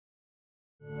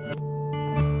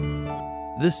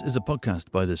This is a podcast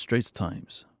by The Straits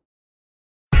Times.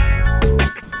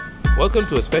 Welcome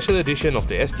to a special edition of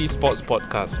the ST Sports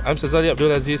Podcast. I'm Sazali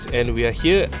Abdulaziz and we are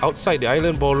here outside the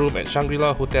Island Ballroom at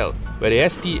Shangri-La Hotel, where the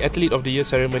ST Athlete of the Year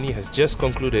ceremony has just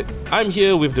concluded. I'm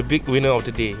here with the big winner of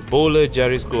the day, bowler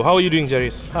Jaris. How are you doing,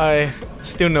 Jaris? Hi,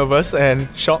 still nervous and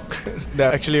shocked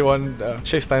that I actually won the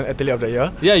Straits Times Athlete of the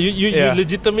Year. Yeah, you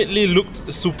legitimately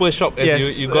looked super shocked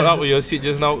as you got out of your seat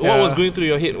just now. What was going through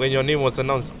your head when your name was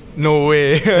announced? No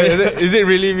way. Is it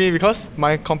really me? Because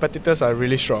my competitors are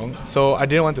really strong, so I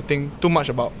didn't want to think too much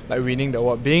about winning the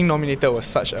award. Being nominated was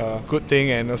such a good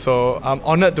thing, and also I'm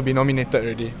honoured to be nominated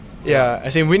already. Yeah,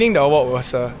 as in winning the award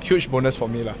was a huge bonus for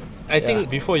me. I think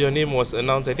before your name was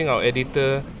announced, I think our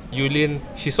editor Yulin,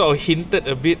 she sort of hinted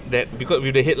a bit that because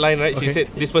with the headline, right? Okay. She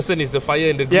said this person is the fire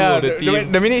and the glue of the team.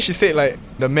 The minute she said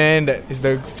the man that is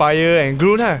the fire and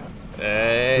glue,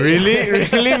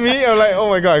 Really me? I'm like, oh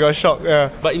my god, I got shocked. Yeah.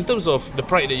 But in terms of the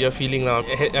pride that you're feeling now,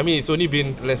 I mean, it's only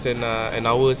been less than an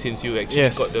hour since you actually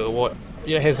got the award.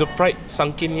 Has the pride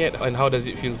sunk in yet, and how does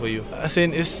it feel for you? As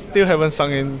in, it still haven't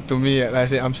sunk in to me yet.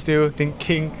 As in, I'm still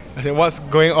thinking, what's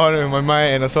going on in my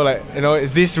mind, and also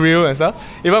is this real and stuff.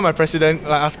 Even my president,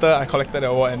 after I collected the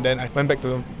award and then I went back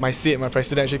to my seat, my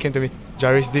president actually came to me,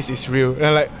 Jaris, this is real. And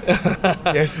I'm like,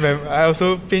 yes ma'am. I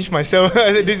also pinched myself.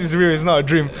 I said, this is real, it's not a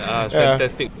dream.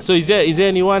 Fantastic. So is there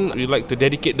anyone you'd like to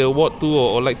dedicate the award to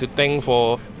or like to thank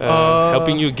for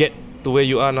helping you get to where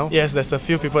you are now? Yes, there's a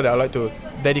few people that I'd like to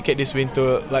dedicate this win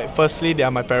to. Firstly, they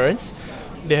are my parents.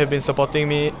 They have been supporting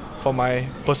me for my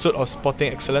pursuit of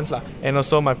sporting excellence and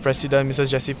also my president,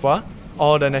 Mrs. Jessie Pua,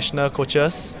 all the national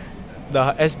coaches,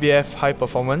 the SBF High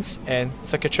Performance and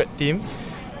Secretariat team,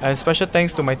 and special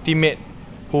thanks to my teammate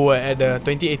who were at the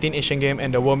 2018 Asian Games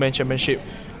and the World Men's Championship,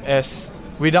 as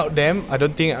without them, I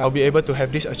don't think I'll be able to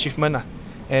have this achievement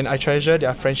and I treasure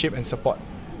their friendship and support.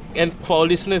 And for our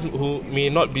listeners who may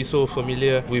not be so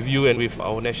familiar with you and with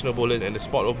our national bowlers and the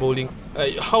sport of bowling,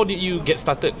 how did you get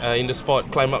started in the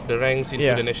sport, climb up the ranks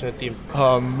into the national team?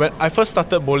 When I first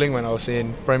started bowling when I was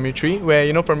in primary 3,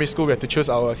 where primary school we had to choose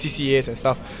our CCAs and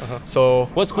stuff. So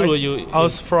what school were you in? I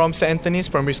was from St. Anthony's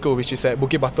Primary School, which is at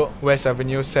Bukit Batok, West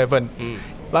Avenue 7.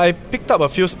 I picked up a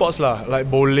few sports like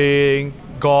bowling,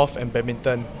 golf and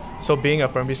badminton. So being a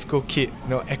primary school kid,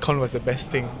 aircon was the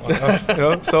best thing on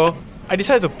earth, So I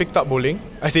decided to pick up bowling.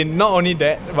 As in, not only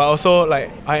that, but also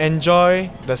I enjoy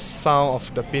the sound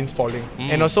of the pins falling.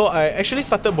 And also, I actually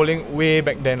started bowling way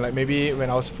back then, maybe when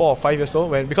I was 4 or 5 years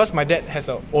old, because my dad has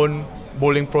a own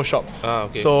bowling pro shop.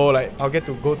 So I'll get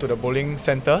to go to the bowling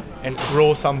center and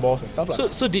roll some balls and stuff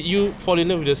So did you fall in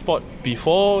love with the sport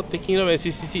before taking it up as a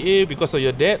CCA because of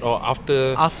your dad or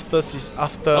after? After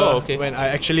when I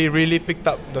actually really picked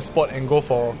up the sport and go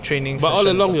for training But all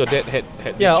along your dad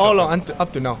had this all along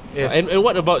up to now. Yes. And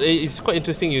what about, it's quite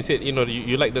interesting you said,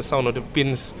 you like the sound of the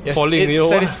pins falling. It's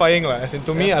satisfying. As in,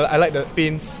 to me, I like the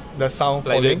pins, the sound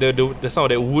falling. The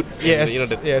sound of that wood.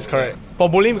 Yes, correct. For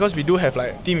bowling, because we do have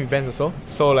team events also.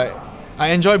 So I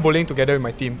enjoy bowling together with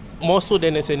my team. More so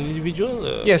than as an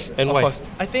individual? Yes, and of why? Course.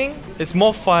 I think it's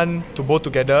more fun to bowl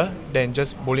together than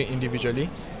just bowling individually.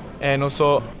 And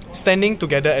also standing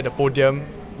together at the podium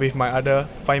with my other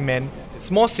 5 men, it's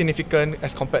more significant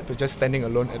as compared to just standing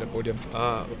alone at the podium.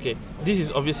 Okay. This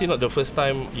is obviously not the first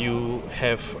time you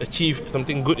have achieved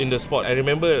something good in the sport. I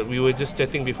remember we were just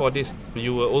chatting before this.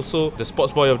 You were also the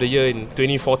Sports Boy of the Year in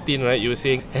 2014, right? You were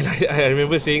saying, and I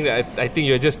remember saying that I think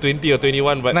you're just 20 or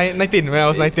 21, but 19 when I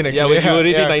was 19 actually. Yeah, when you were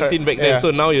already 19 back then.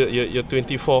 So now you're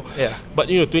 24. Yeah. But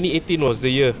 2018 was the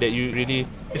year that you really.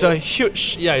 It's a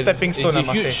huge stepping stone, I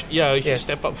must say. Yeah, a huge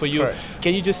step up for you. Correct.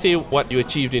 Can you just say what you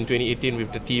achieved in 2018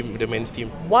 with the team, the men's team?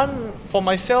 One, for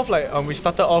myself, we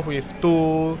started off with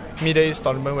 2 Middle East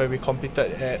tournaments where we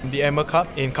competed at the Emir Cup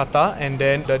in Qatar and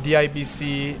then the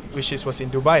DIBC, which was in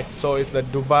Dubai. So it's the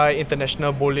Dubai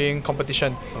International Bowling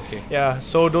Competition. Okay. Yeah,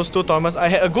 so those 2 tournaments, I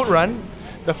had a good run.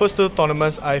 The first 2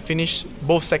 tournaments, I finished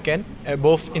both second at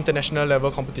both international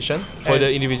level competition. For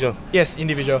the individual? Yes,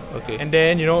 individual. Okay. And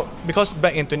then, because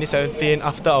back in 2017,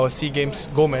 after our SEA Games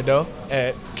gold medal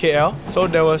at KL, so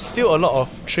there was still a lot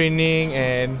of training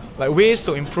and ways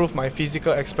to improve my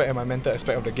physical aspect and my mental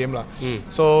aspect of the game.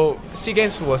 So SEA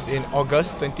Games was in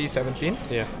August 2017.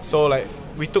 Yeah. So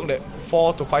we took that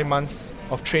 4 to 5 months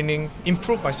of training,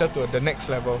 improved myself to the next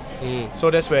level. So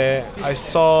that's where I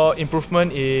saw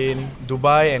improvement in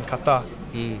Dubai and Qatar.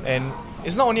 And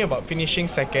it's not only about finishing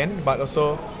second, but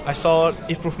also I saw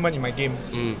improvement in my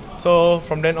game. So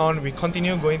from then on, we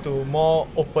continue going to more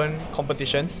open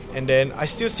competitions, and then I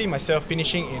still see myself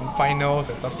finishing in finals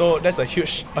and stuff. So that's a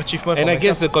huge achievement for myself. And I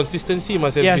guess the consistency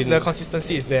must have been... Yes, the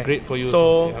consistency is there. Great for you.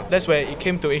 So that's where it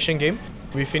came to Asian Games.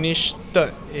 We finished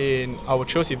third in our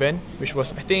trios event, which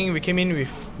was, I think we came in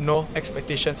with no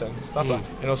expectations and stuff lah.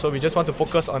 And also we just want to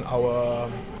focus on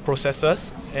our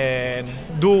processes and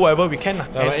do whatever we can lah.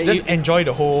 And just enjoy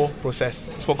the whole process.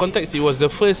 For context, it was the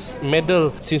first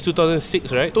medal since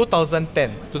 2006, right?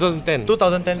 2010. 2010.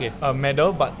 2010 Okay.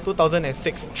 Medal, but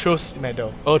 2006 trios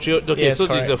medal. Oh, trio. Okay, Yes, so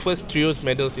correct. it's the first trios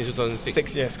medal since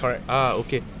 2006. Yes, correct.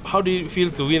 Okay. How do you feel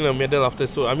to win a medal after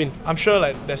so? I mean, I'm sure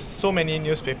like there's so many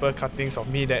newspaper cuttings of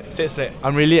me that says that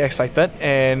I'm really excited,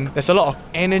 and there's a lot of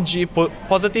energy,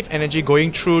 positive energy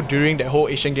going through during that whole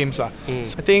Asian Games lah.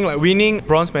 So I think like winning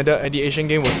bronze medal at the Asian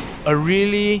Games was a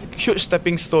really huge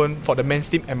stepping stone for the men's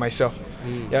team and myself.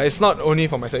 Yeah, it's not only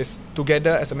for myself, it's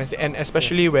together as a men's team, and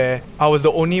especially where I was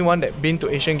the only one that been to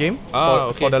Asian Game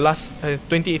for the last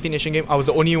 2018 Asian Game. I was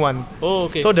the only one. Oh,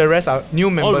 okay. So the rest are new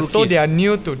members, so rookies. they are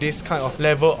new to this kind of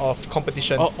level of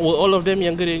competition. Were all of them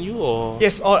younger than you, or?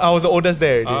 Yes, I was the oldest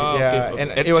there already. Yeah, okay.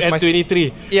 and At, it was at my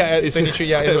 23. Yeah, at It's 23.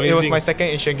 Yeah, it was amazing. my second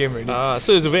Asian Game already.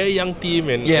 So it's a very young team,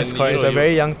 and Yes, and, correct. you It's know, a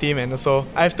very young team, and also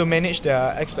I have to manage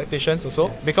their expectations also,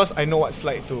 because I know what it's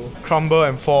like to crumble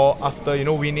and fall after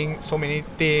winning so many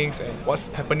things and what's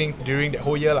happening during that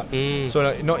whole year lah. So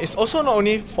it's also not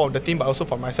only for the team but also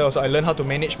for myself. So I learned how to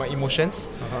manage my emotions.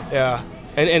 Yeah.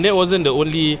 And that wasn't the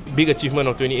only big achievement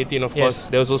of 2018, of course. Yes.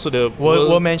 There was also the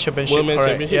World Men's Championship. World Men's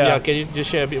correct. Championship. Yeah. Can you just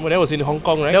share a bit more? That was in Hong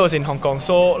Kong, right? That was in Hong Kong.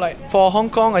 So like for Hong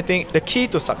Kong, I think the key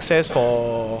to success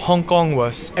for Hong Kong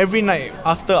was every night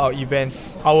after our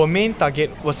events, our main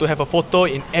target was to have a photo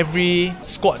in every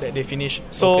squad that they finish.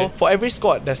 So for every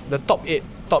squad, there's the top 8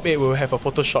 will have a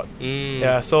photo shot.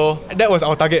 Yeah, so that was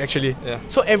our target actually. Yeah.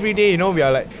 So every day, we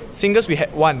are like singles, we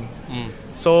had one.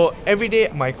 So every day,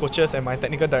 my coaches and my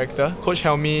technical director, Coach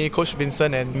Helmi, Coach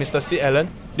Vincent, and Mr. C. Allen,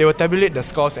 they will tabulate the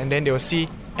scores, and then they will see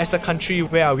as a country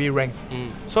where are we ranked.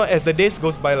 So as the days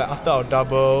goes by, like after our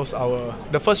doubles,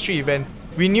 the first 3 events,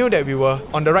 we knew that we were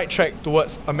on the right track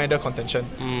towards a medal contention.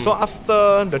 So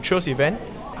after the trios event,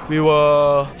 we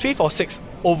were 5th or 6th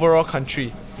overall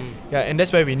country. Yeah, and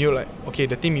that's where we knew like, okay,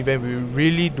 the team event, we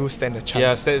really do stand a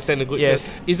chance. Yeah, stand a good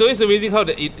Yes. chance. It's always amazing how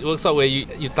it works out where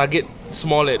you target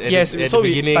small at Yes, the so we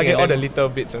beginning. target and all the then, little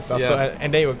bits and stuff. Yeah. So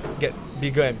and then it will get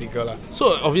bigger and bigger lah.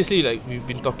 So obviously, like we've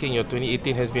been talking, your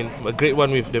 2018 has been a great one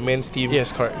with the men's team.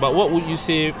 Yes, correct. But what would you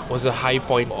say was the high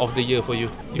point of the year for you?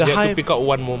 If The you had high- to pick out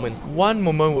one moment. One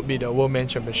moment would be the World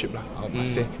Men's Championship lah, I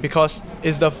must say, because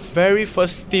it's the very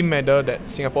first team medal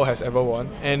that Singapore has ever won.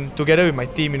 And together with my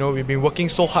team, we've been working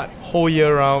so hard whole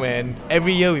year round, and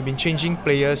every year we've been changing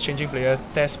players,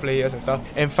 test players and stuff.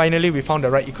 And finally, we found the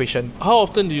right equation. How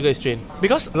often do you guys train?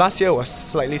 Because last year was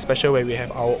slightly special where we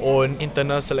have our own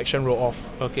internal selection roll-off.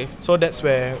 Okay. So that's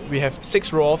where we have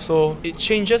 6 roll-offs. So it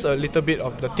changes a little bit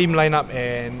of the team lineup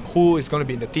and who is going to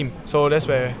be in the team. So that's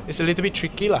where it's a little bit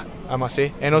tricky lah, I must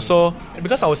say. And also,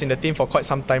 because I was in the team for quite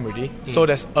some time already, so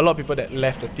there's a lot of people that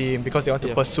left the team because they want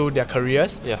to pursue their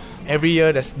careers. Yeah. Every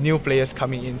year there's new players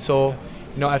coming in. So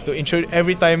I have to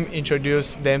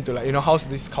introduce them to like, how's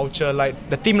this culture like,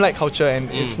 the team-like culture, and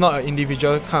it's not an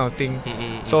individual kind of thing.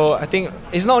 So I think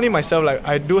it's not only myself, like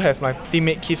I do have my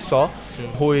teammate Keith Saw,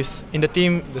 who is in the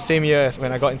team the same year as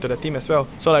when I got into the team as well.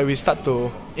 So like we start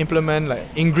to implement, like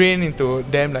ingrain into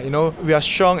them, like we are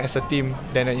strong as a team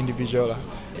than an individual lah.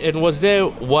 And was there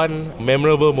one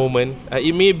memorable moment?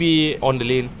 It may be on the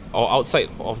lane or outside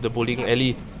of the bowling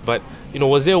alley, but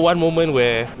was there one moment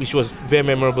which was very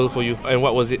memorable for you? And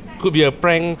what was it? Could be a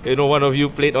prank, one of you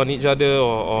played on each other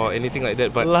or anything like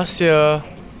that. But last year,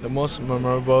 the most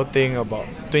memorable thing about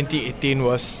 2018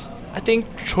 was, I think,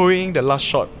 throwing the last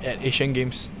shot at Asian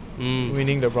Games,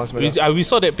 winning the bronze medal. we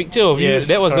saw that picture of you. Yes,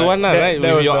 That was the correct. one, right? That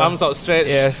With was your the- arms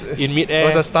outstretched in mid-air. It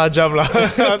was a star jump lah.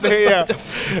 Yeah.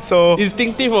 So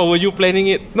Instinctive, or were you planning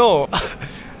it? no,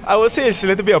 I would say it's a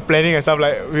little bit of planning and stuff.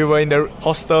 Like we were in the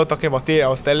hostel talking about it. I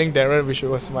was telling Darren, which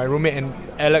was my roommate, and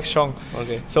Alex Chong.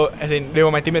 Okay. So as in they were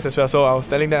my teammates as well. So I was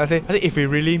telling them, I think if we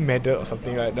really medal or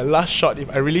something, like the last shot, if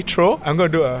I really throw, I'm gonna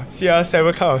do a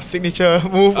CR7 kind of signature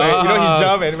move. Where, he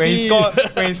jump, and when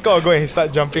he scored a goal and he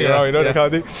start jumping around, that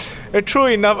kind of thing. And true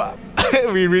enough,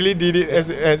 we really did it.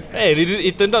 Hey,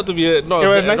 it turned out to be It was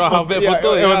a nice half bad photo.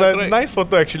 photo. It was a correct. nice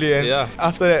photo actually, and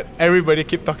after that, everybody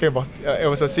kept talking about. It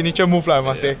was a signature move, I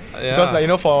must say, because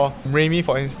for Raimi,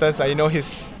 for instance,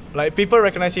 his people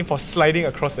recognize him for sliding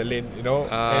across the lane,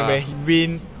 and when he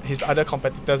win his other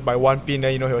competitors by 1 pin,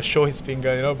 then he will show his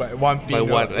finger, by 1 pin. By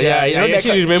one. I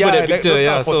actually remember that picture. Those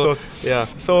kind of So, photos. yeah.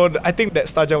 So I think that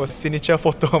star jump was a signature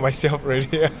photo of myself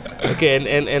already. Okay,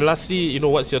 and lastly,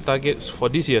 what's your targets for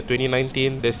this year,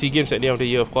 2019? The SEA Games at the end of the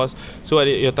year, of course. So what are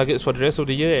your targets for the rest of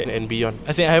the year and beyond?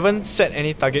 As in, I haven't set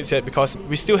any targets yet because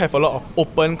we still have a lot of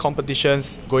open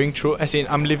competitions going through. As in,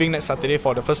 I'm leaving next Saturday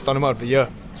for the first tournament of the year.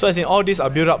 So as in, all these are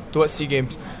built up towards SEA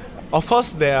Games. Of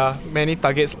course, there are many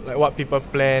targets like what people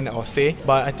plan or say,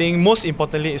 but I think most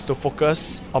importantly is to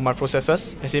focus on my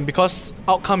processes. As in, because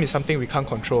outcome is something we can't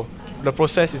control. The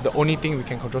process is the only thing we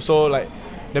can control. So like,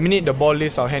 the minute the ball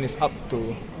leaves our hand, is up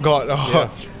to God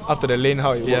or up to the lane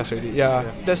how it works already.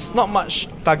 There's not much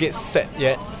targets set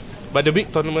yet. But the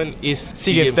big tournament is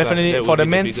SEA Games definitely for the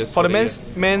men's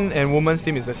men and women's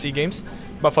team is the SEA Games.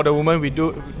 But for the women,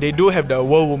 they do have the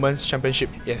World Women's Championship.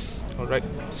 Yes. Alright.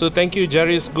 So thank you,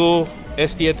 Jaris Go,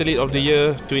 ST Athlete of the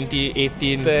Year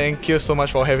 2018. Thank you so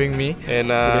much for having me. And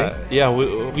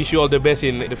we wish you all the best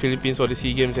in the Philippines for the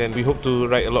SEA Games, and we hope to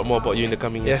write a lot more about you in the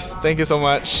coming years. Yes, thank you so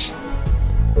much.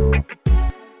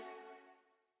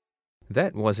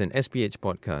 That was an SPH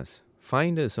podcast.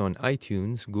 Find us on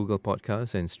iTunes, Google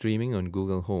Podcasts, and streaming on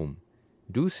Google Home.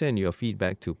 Do send your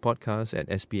feedback to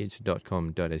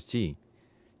podcast@sph.com.sg.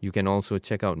 You can also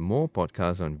check out more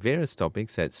podcasts on various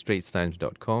topics at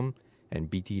straitstimes.com and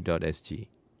bt.sg.